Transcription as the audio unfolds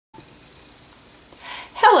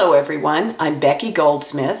Hello everyone, I'm Becky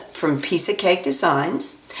Goldsmith from Piece of Cake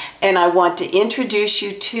Designs, and I want to introduce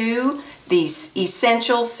you to these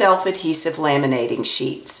essential self-adhesive laminating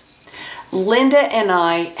sheets. Linda and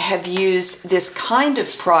I have used this kind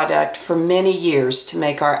of product for many years to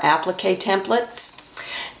make our applique templates.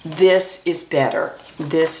 This is better.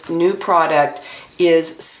 This new product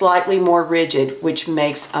is slightly more rigid, which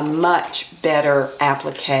makes a much better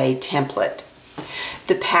applique template.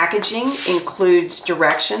 The packaging includes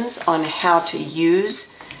directions on how to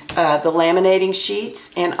use the laminating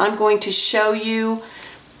sheets, and I'm going to show you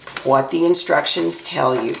what the instructions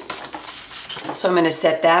tell you. So I'm going to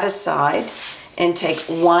set that aside and take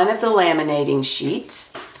one of the laminating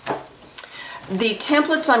sheets. The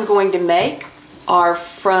templates I'm going to make are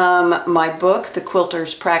from my book, The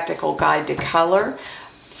Quilter's Practical Guide to Color,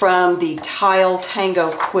 from the Tile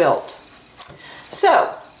Tango quilt.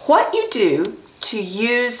 So what you do to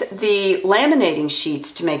use the laminating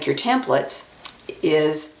sheets to make your templates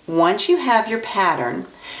is, once you have your pattern,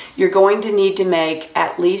 you're going to need to make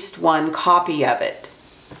at least one copy of it.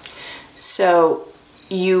 So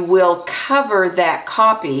you will cover that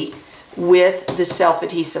copy with the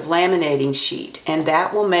self-adhesive laminating sheet, and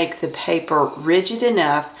that will make the paper rigid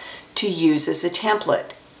enough to use as a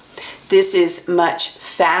template. This is much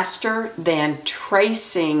faster than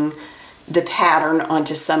tracing the pattern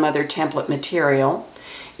onto some other template material.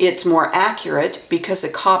 It's more accurate because a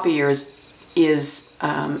copier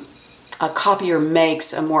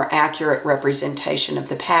makes a more accurate representation of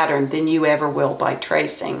the pattern than you ever will by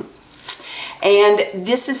tracing. And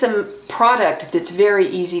this is a product that's very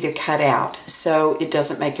easy to cut out, so it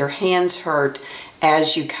doesn't make your hands hurt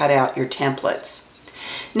as you cut out your templates.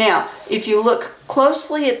 Now, if you look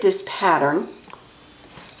closely at this pattern,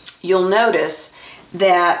 you'll notice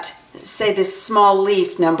that, say, this small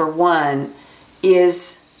leaf number 1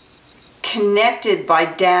 is connected by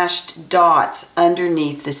dashed dots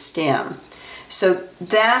underneath the stem. So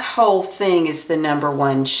that whole thing is the number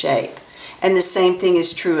 1 shape. And the same thing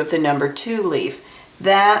is true of the number 2 leaf.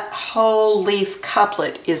 That whole leaf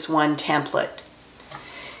couplet is one template.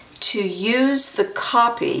 To use the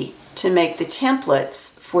copy to make the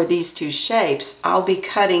templates for these 2 shapes, I'll be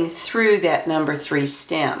cutting through that number 3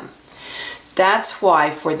 stem. That's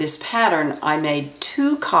why for this pattern I made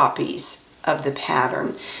 2 copies of the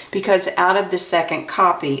pattern, because out of the second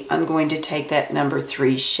copy I'm going to take that number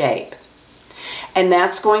 3 shape. And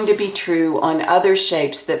that's going to be true on other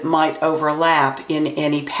shapes that might overlap in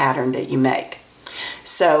any pattern that you make.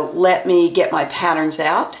 So let me get my patterns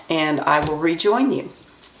out and I will rejoin you.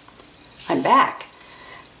 I'm back.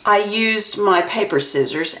 I used my paper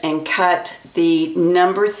scissors and cut the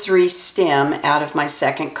number 3 stem out of my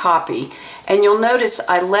second copy, and you'll notice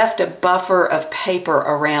I left a buffer of paper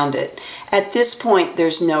around it. At this point,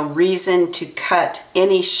 there's no reason to cut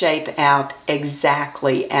any shape out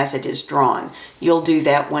exactly as it is drawn. You'll do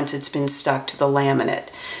that once it's been stuck to the laminate.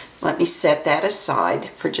 Let me set that aside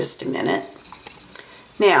for just a minute.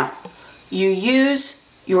 Now, you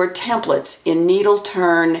use your templates in needle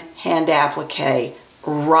turn hand applique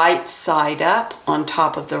right side up on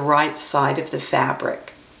top of the right side of the fabric.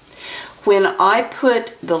 When I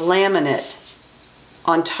put the laminate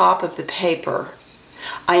on top of the paper,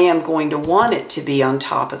 I am going to want it to be on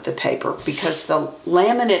top of the paper because the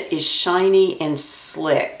laminate is shiny and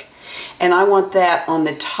slick, and I want that on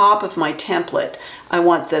the top of my template. I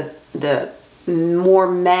want the more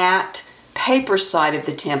matte paper side of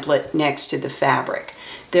the template next to the fabric.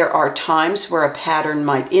 There are times where a pattern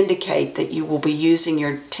might indicate that you will be using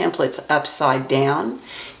your templates upside down.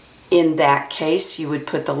 In that case, you would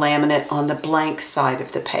put the laminate on the blank side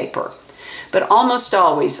of the paper. But almost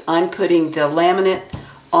always, I'm putting the laminate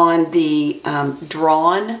on the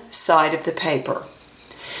drawn side of the paper.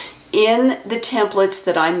 In the templates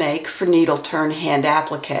that I make for needle turn hand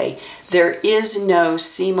applique, there is no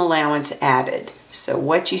seam allowance added. So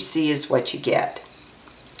what you see is what you get.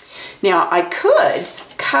 Now, I could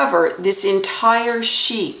cover this entire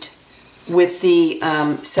sheet with the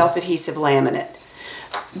self-adhesive laminate,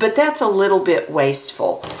 but that's a little bit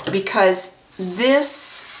wasteful because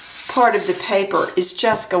this part of the paper is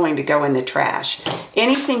just going to go in the trash.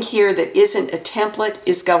 Anything here that isn't a template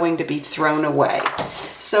is going to be thrown away.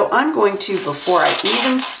 So I'm going to, before I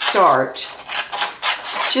even start,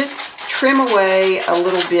 just trim away a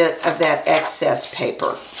little bit of that excess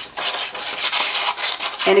paper.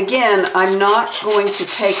 And again, I'm not going to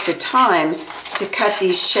take the time to cut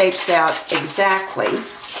these shapes out exactly.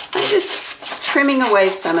 I'm just trimming away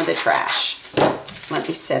some of the trash. Let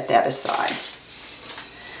me set that aside.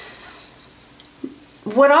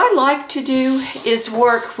 What I like to do is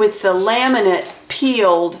work with the laminate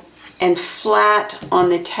peeled and flat on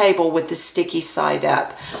the table with the sticky side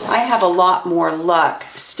up. I have a lot more luck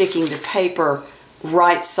sticking the paper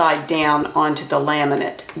right side down onto the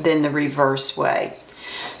laminate than the reverse way.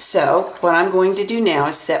 So what I'm going to do now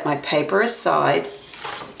is set my paper aside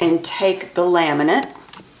and take the laminate,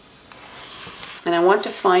 and I want to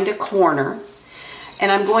find a corner,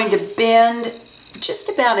 and I'm going to bend just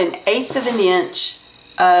about 1/8 of an inch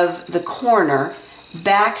of the corner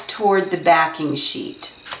back toward the backing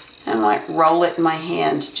sheet. I might roll it in my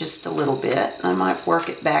hand just a little bit. I might work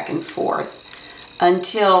it back and forth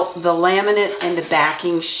until the laminate and the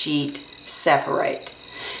backing sheet separate.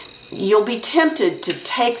 You'll be tempted to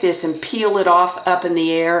take this and peel it off up in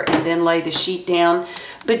the air and then lay the sheet down,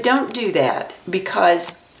 but don't do that,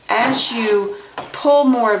 because as you pull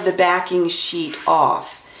more of the backing sheet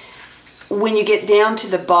off, when you get down to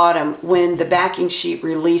the bottom, when the backing sheet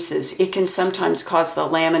releases, it can sometimes cause the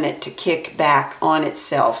laminate to kick back on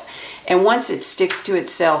itself. And once it sticks to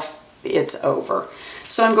itself, it's over.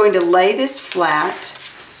 So I'm going to lay this flat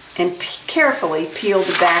and carefully peel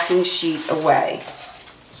the backing sheet away.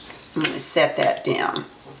 I'm going to set that down.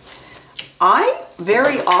 I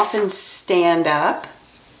very often stand up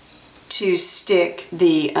to stick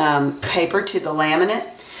the paper to the laminate,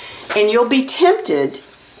 and you'll be tempted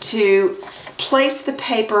to place the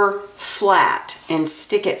paper flat and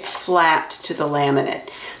stick it flat to the laminate.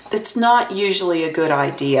 That's not usually a good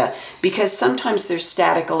idea, because sometimes there's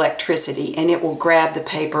static electricity and it will grab the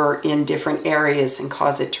paper in different areas and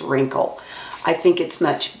cause it to wrinkle. I think it's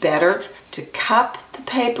much better to cup the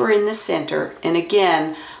paper in the center, and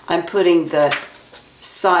again, I'm putting the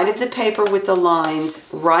side of the paper with the lines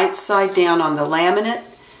right side down on the laminate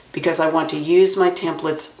because I want to use my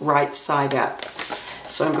templates right side up.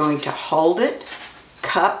 So I'm going to hold it,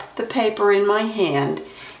 cup the paper in my hand,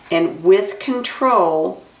 and with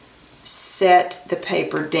control, set the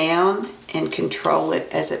paper down and control it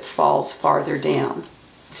as it falls farther down.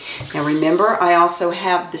 Now remember, I also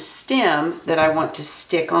have the stem that I want to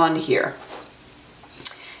stick on here.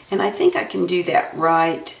 And I think I can do that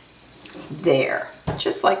right there,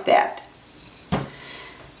 just like that.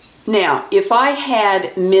 Now, if I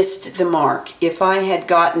had missed the mark, if I had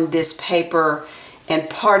gotten this paper and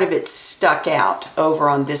part of it stuck out over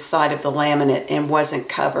on this side of the laminate and wasn't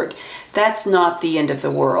covered, that's not the end of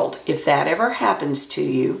the world. If that ever happens to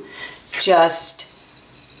you, just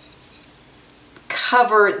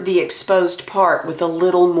cover the exposed part with a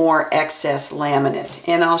little more excess laminate.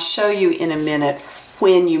 And I'll show you in a minute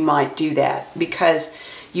when you might do that, because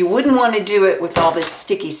you wouldn't want to do it with all this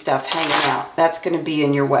sticky stuff hanging out. That's going to be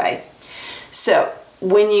in your way. So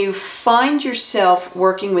when you find yourself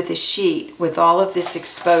working with a sheet with all of this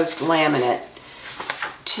exposed laminate,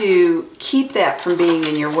 to keep that from being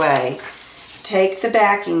in your way, take the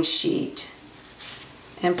backing sheet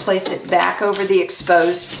and place it back over the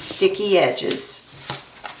exposed sticky edges.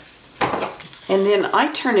 And then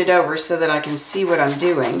I turn it over so that I can see what I'm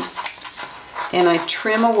doing, and I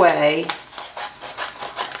trim away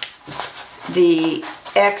the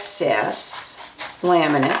excess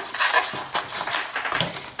laminate.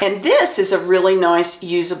 And this is a really nice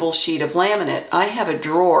usable sheet of laminate. I have a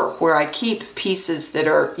drawer where I keep pieces that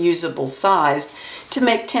are usable size to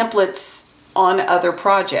make templates on other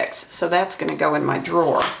projects. So that's going to go in my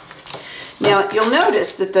drawer. Now you'll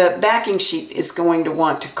notice that the backing sheet is going to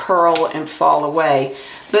want to curl and fall away.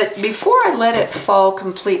 But before I let it fall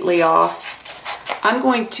completely off, I'm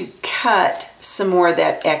going to cut some more of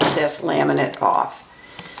that excess laminate off.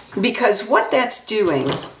 Because what that's doing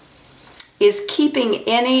is keeping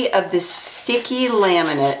any of the sticky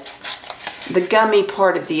laminate, the gummy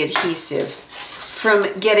part of the adhesive,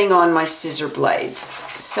 from getting on my scissor blades.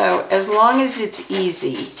 So as long as it's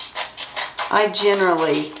easy, I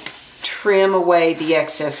generally trim away the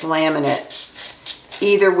excess laminate,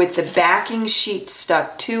 either with the backing sheet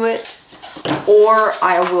stuck to it, or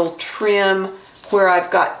I will trim where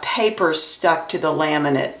I've got paper stuck to the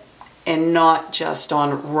laminate and not just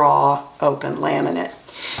on raw open laminate.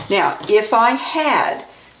 Now, if I had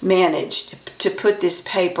managed to put this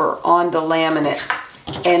paper on the laminate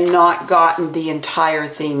and not gotten the entire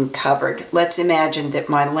thing covered, let's imagine that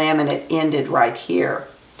my laminate ended right here.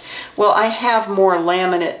 Well, I have more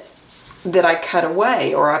laminate that I cut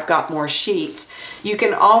away, or I've got more sheets. You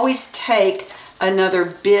can always take another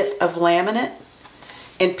bit of laminate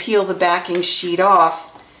and peel the backing sheet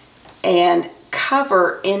off and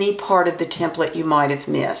cover any part of the template you might have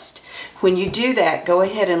missed. When you do that, go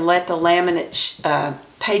ahead and let the laminate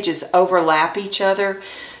pages overlap each other.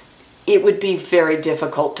 It would be very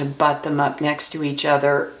difficult to butt them up next to each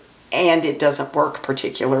other, and it doesn't work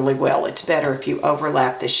particularly well. It's better if you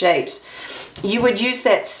overlap the shapes. You would use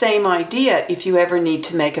that same idea if you ever need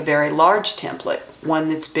to make a very large template, one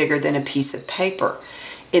that's bigger than a piece of paper.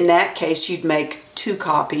 In that case, you'd make 2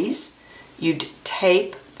 copies, you'd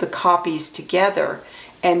tape the copies together,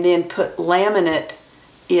 and then put laminate,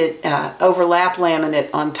 overlap laminate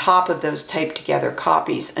on top of those taped together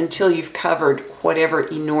copies until you've covered whatever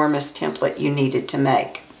enormous template you needed to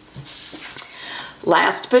make.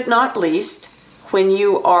 Last but not least, when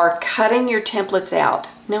you are cutting your templates out,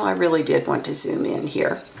 now I really did want to zoom in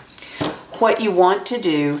here, what you want to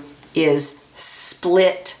do is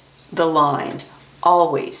split the line.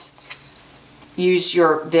 Always use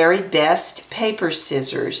your very best paper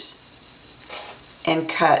scissors and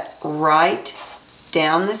cut right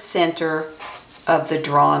down the center of the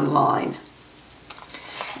drawn line.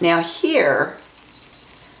 Now here,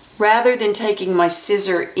 rather than taking my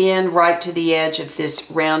scissor in right to the edge of this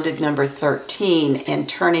rounded number 13 and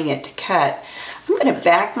turning it to cut, I'm going to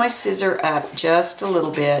back my scissor up just a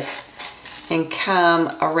little bit and come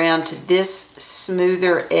around to this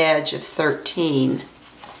smoother edge of 13,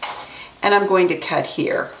 and I'm going to cut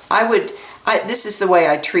here. This is the way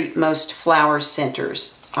I treat most flower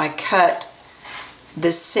centers. I cut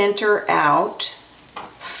the center out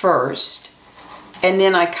first, and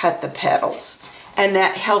then I cut the petals, and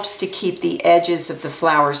that helps to keep the edges of the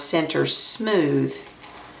flower center smooth,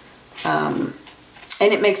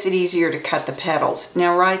 and it makes it easier to cut the petals.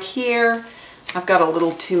 Now right here, I've got a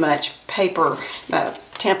little too much paper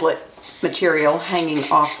template material hanging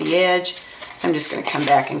off the edge. I'm just going to come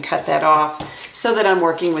back and cut that off so that I'm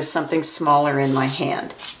working with something smaller in my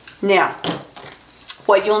hand. Now,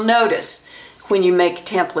 what you'll notice when you make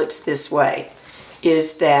templates this way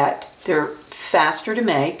is that they're faster to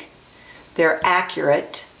make, they're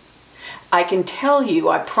accurate. I can tell you,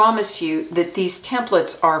 I promise you, that these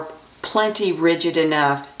templates are plenty rigid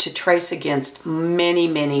enough to trace against many,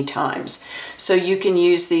 many times. So you can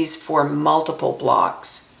use these for multiple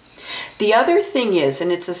blocks. The other thing is,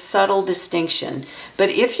 and it's a subtle distinction, but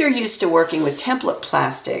if you're used to working with template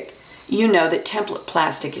plastic, you know that template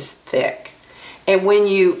plastic is thick. And when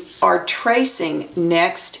you are tracing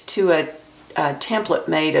next to a template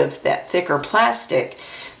made of that thicker plastic,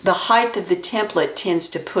 the height of the template tends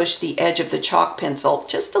to push the edge of the chalk pencil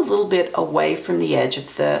just a little bit away from the edge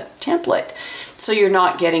of the template. So you're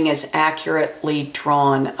not getting as accurately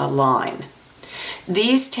drawn a line.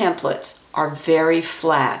 These templates are very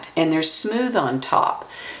flat and they're smooth on top.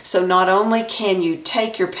 So not only can you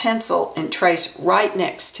take your pencil and trace right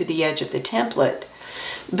next to the edge of the template,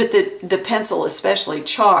 but the pencil, especially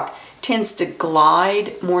chalk, tends to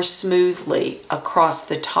glide more smoothly across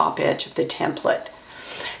the top edge of the template.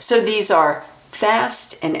 So these are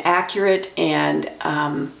fast and accurate, and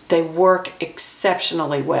they work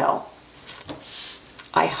exceptionally well.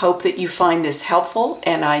 I hope that you find this helpful,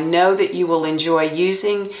 and I know that you will enjoy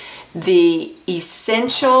using the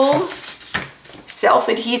essential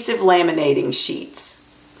self-adhesive laminating sheets.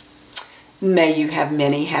 May you have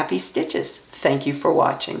many happy stitches. Thank you for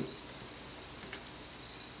watching.